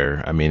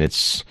everywhere. I mean,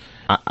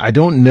 I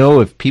don't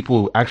know if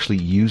people actually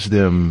use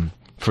them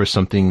for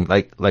something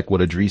like what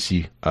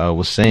Adrisi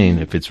was saying,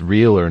 if it's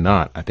real or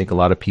not. I think a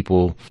lot of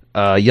people,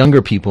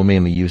 younger people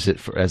mainly, use it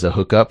as a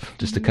hookup,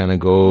 just to kind of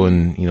go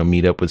and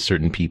meet up with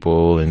certain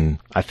people. And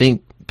I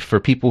think for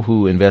people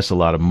who invest a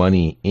lot of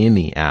money in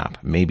the app,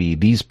 maybe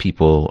these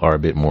people are a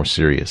bit more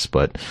serious.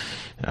 But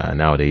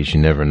nowadays,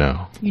 you never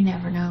know. You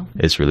never know.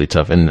 It's really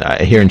tough. And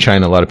here in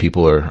China, a lot of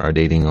people are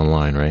dating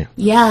online, right?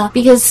 Yeah,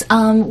 because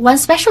one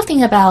special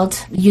thing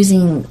about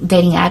using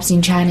dating apps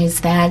in China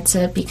is that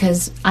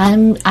because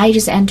I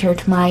just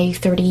entered my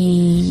 30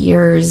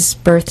 years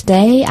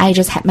birthday. I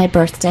just had my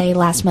birthday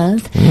last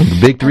month.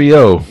 Big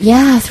 3-0.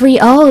 Yeah,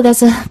 3-0.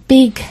 That's a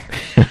big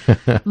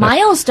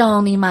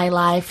milestone in my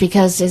life,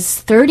 because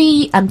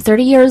I'm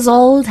 30 years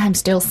old. I'm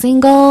still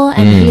single,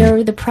 and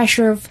here the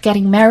pressure of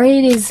getting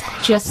married is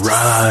just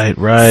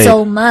right.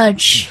 So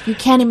much. You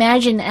can't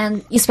imagine,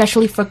 and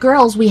especially for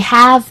girls, we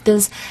have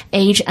this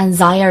age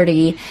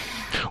anxiety.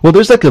 Well,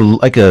 there's like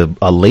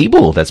a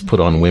label that's put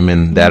on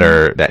women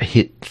that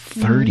hit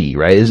 30,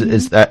 right?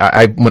 Is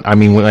that when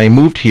I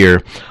moved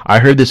here, I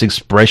heard this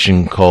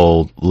expression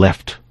called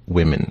left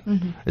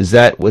women. Was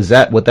that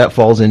what that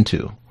falls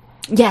into?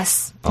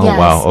 Yes. Oh, yes.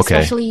 Wow. Okay.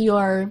 Especially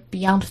you're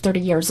beyond 30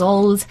 years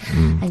old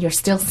and you're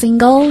still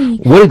single.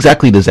 What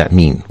exactly does that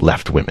mean,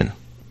 left women?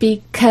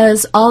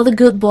 Because all the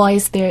good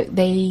boys,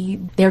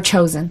 they're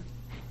chosen.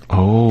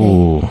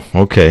 Oh,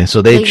 okay.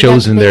 So they've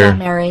chosen they got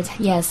married.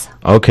 Yes.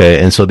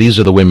 Okay, and so these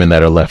are the women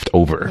that are left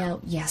over. Yeah,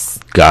 yes.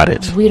 Got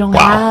it. We don't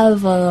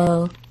have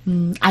a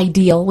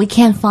ideal. We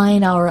can't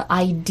find our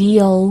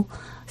ideal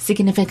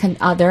significant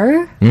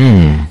other.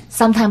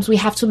 Sometimes we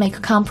have to make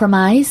a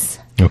compromise.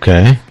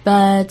 Okay.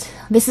 But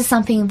this is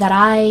something that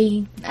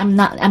I'm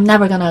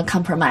never gonna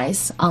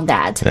compromise on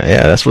that.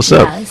 Yeah, that's what's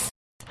up.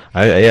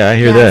 I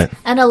hear that.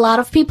 And a lot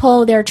of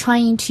people, they're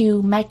trying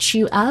to match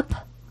you up,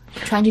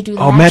 trying to do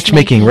the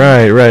matchmaking.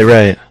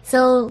 Right.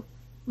 So,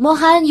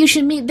 Mohan, you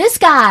should meet this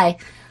guy.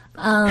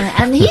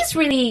 And he's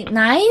really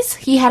nice.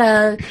 He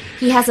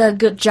has a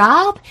good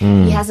job.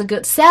 He has a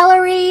good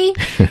salary.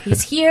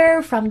 He's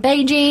here from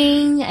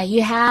Beijing.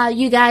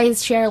 You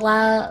guys share a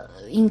lot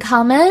in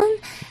common.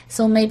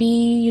 So maybe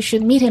you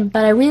should meet him.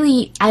 But I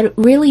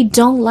really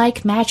don't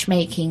like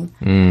matchmaking.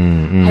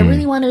 I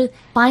really want to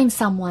find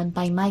someone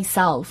by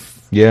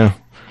myself. Yeah.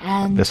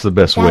 And that's the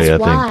best way, I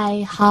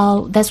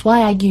think. That's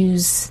why I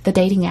use the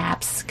dating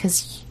apps,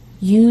 because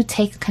you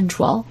take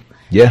control.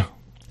 Yeah.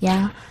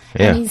 Yeah.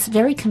 And it's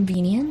very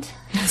convenient.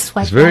 It's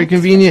very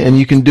convenient, and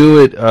you can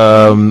do it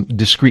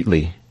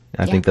discreetly.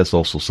 I think that's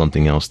also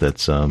something else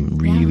that's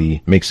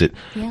really makes it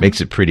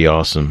pretty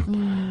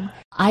awesome.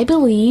 I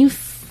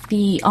believe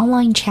the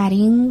online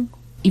chatting,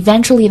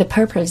 eventually the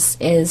purpose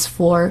is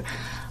for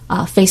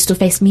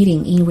face-to-face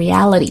meeting in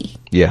reality.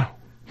 Yeah.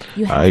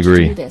 I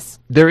agree. To do this.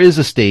 There is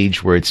a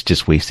stage where it's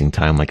just wasting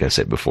time, like I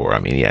said before. I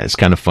mean, it's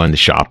kind of fun to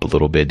shop a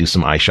little bit, do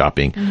some eye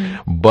shopping.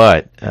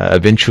 But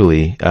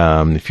eventually,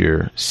 if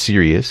you're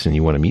serious and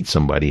you want to meet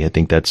somebody, I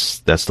think that's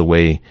the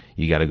way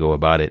you got to go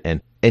about it.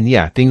 And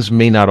yeah, things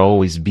may not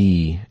always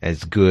be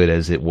as good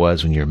as it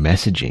was when you're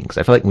messaging. Because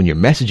I feel like when you're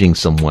messaging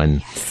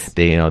someone,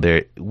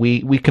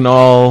 we can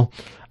all,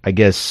 I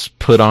guess,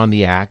 put on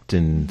the act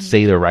and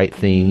say the right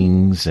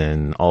things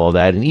and all of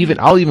that. And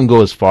I'll even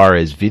go as far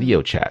as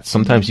video chat.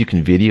 Sometimes you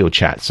can video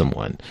chat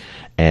someone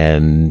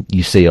and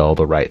you say all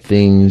the right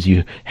things.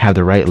 You have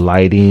the right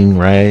lighting,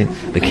 right?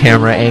 The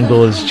camera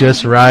angle is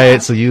just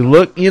right. So you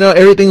look,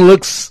 everything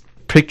looks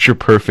picture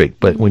perfect.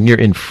 But when you're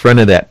in front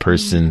of that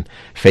person,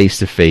 face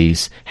to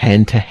face,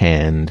 hand to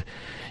hand,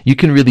 you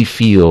can really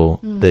feel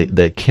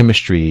the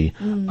chemistry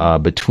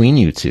between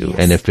you two. Yes.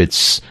 And if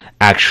it's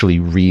actually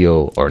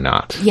real or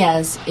not.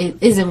 Yes,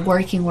 is it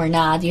working or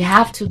not? You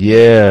have to be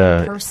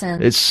a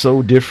person. It's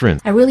so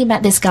different. I really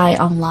met this guy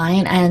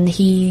online, and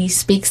he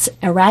speaks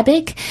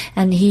Arabic,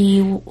 and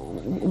he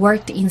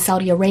worked in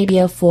Saudi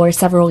Arabia for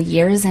several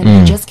years, and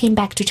he just came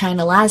back to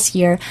China last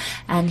year,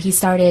 and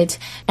he's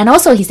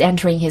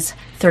entering his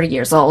 30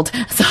 years old.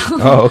 So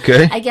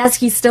okay. I guess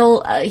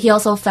he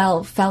also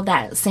felt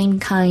that same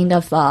kind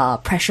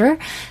of pressure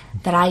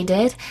that I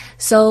did.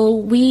 So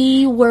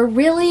we were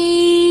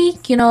really,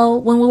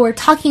 when we were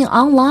talking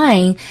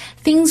online,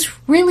 things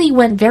really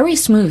went very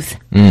smooth.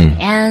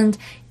 And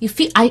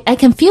I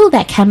can feel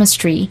that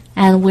chemistry,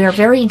 and we're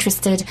very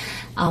interested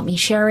in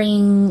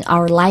sharing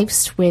our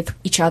lives with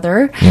each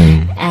other.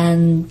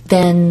 And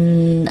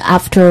then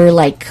after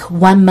like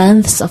 1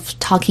 month of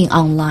talking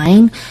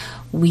online,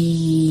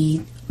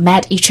 we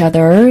met each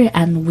other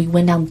and we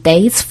went on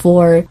dates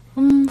for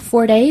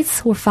 4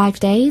 days or 5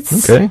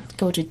 days. Okay.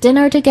 Go to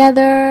dinner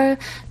together,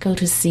 go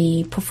to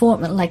see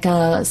like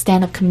a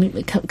stand-up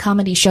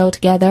comedy show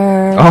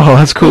together. Oh,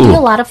 that's cool. We do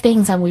a lot of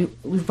things, and we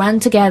run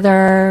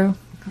together.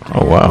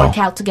 Oh, wow. Work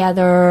out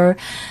together.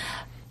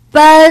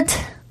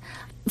 But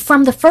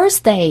from the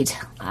first date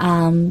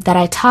that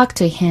I talk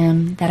to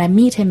him, that I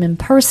meet him in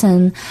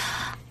person,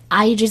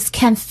 I just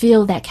can't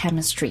feel that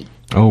chemistry.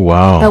 Oh,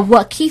 wow. But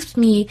what keeps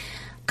me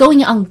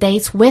going on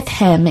dates with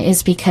him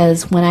is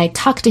because when I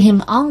talk to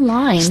him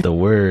online... It's the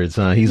words,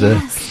 huh? He's a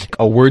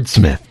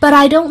wordsmith. But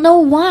I don't know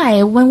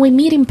why. When we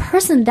meet in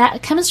person,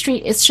 that chemistry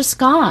is just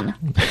gone.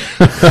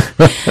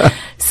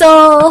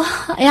 So,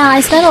 yeah, I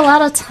spent a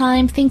lot of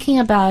time thinking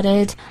about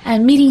it,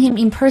 and meeting him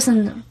in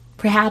person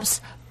perhaps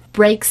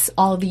breaks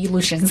all the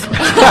illusions. You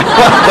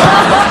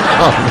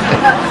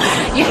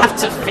have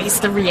to face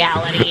the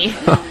reality.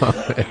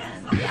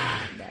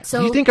 So,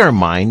 do you think our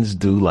minds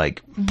do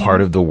like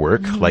part of the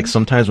work? Like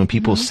sometimes when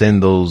people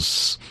send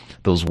those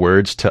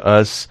words to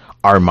us,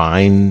 our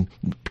mind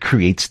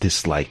creates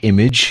this like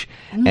image,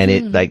 and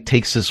it like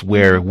takes us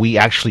where we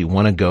actually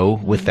want to go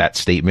with that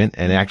statement,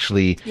 and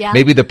actually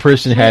maybe the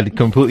person had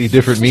completely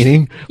different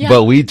meaning,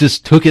 but we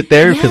just took it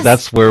there because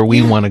that's where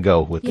we want to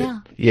go with it.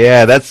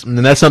 Yeah, that's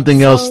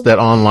something else that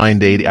online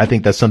dating, I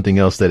think that's something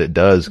else that it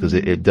does, because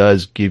it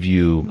does give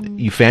you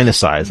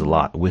fantasize a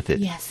lot with it.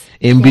 Yes.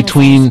 In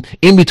between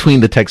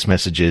the text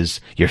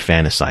messages, you're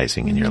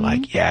fantasizing and you're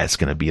like, yeah, it's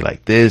going to be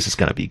like this. It's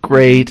going to be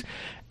great.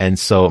 And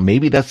so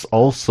maybe that's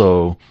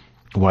also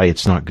why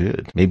it's not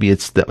good. Maybe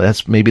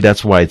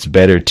that's why it's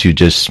better to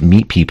just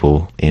meet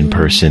people in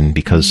person,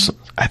 because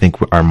I think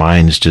our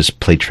minds just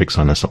play tricks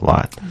on us a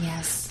lot.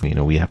 Yes. You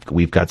know,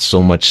 we've got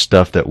so much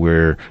stuff that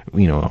we're,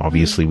 you know,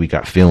 obviously we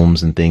got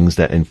films and things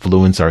that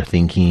influence our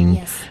thinking.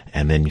 Yes.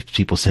 And then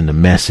people send a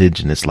message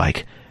and it's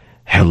like,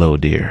 hello,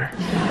 dear.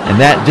 And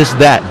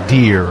that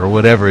dear or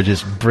whatever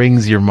just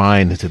brings your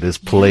mind into this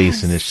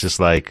place. And it's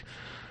just like,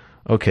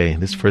 okay,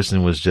 this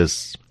person was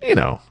just, you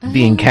know,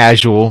 being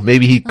casual.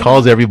 Maybe he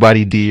calls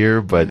everybody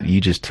dear, but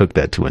you just took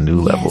that to a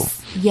new level.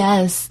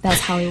 Yes, that's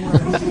how it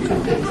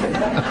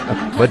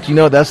works. But you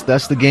know, that's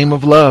the game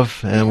of love,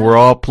 and we're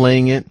all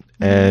playing it.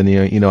 And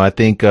you know, I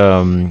think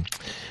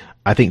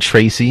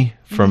Tracy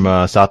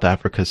from South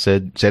Africa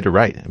said it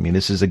right. I mean,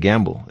 this is a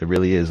gamble. It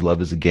really is.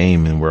 Love is a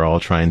game, and we're all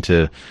trying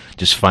to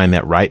just find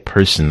that right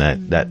person,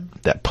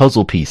 that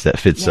puzzle piece that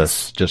fits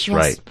us just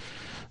right.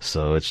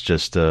 So it's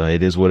just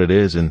it is what it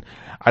is, and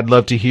I'd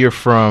love to hear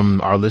from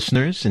our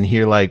listeners and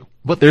hear like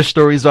what their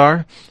stories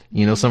are.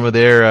 You know, some of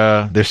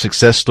their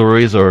success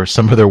stories or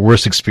some of their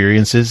worst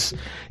experiences.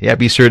 Yeah,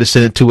 be sure to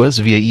send it to us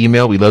via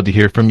email. We'd love to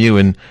hear from you,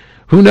 and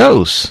who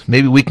knows,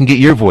 maybe we can get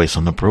your voice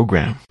on the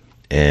program.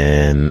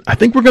 And I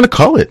think we're going to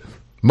call it.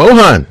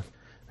 Mohan,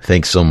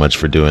 thanks so much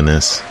for doing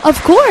this.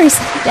 Of course.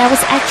 That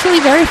was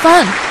actually very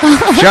fun.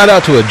 Shout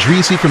out to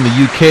Adrisi from the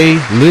UK,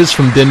 Liz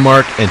from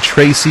Denmark, and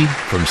Tracy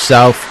from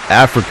South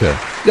Africa.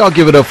 Y'all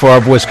give it up for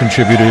our voice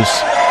contributors.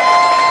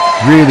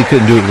 Really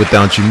couldn't do it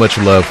without you. Much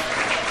love.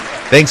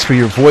 Thanks for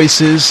your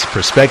voices,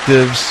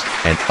 perspectives,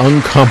 and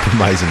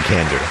uncompromising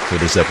candor for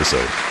this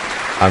episode.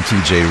 I'm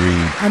TJ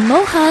Reed. I'm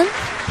Mohan.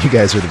 You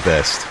guys are the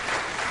best.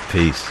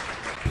 Peace.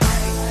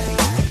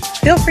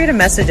 Feel free to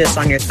message us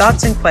on your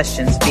thoughts and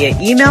questions via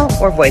email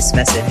or voice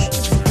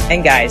message.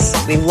 And guys,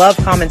 we love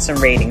comments and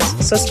ratings,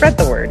 so spread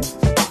the word.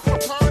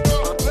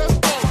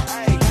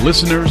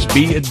 Listeners,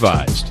 be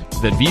advised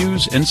that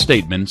views and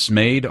statements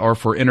made are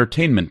for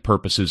entertainment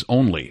purposes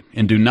only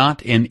and do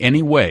not in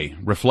any way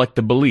reflect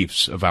the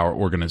beliefs of our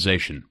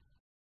organization.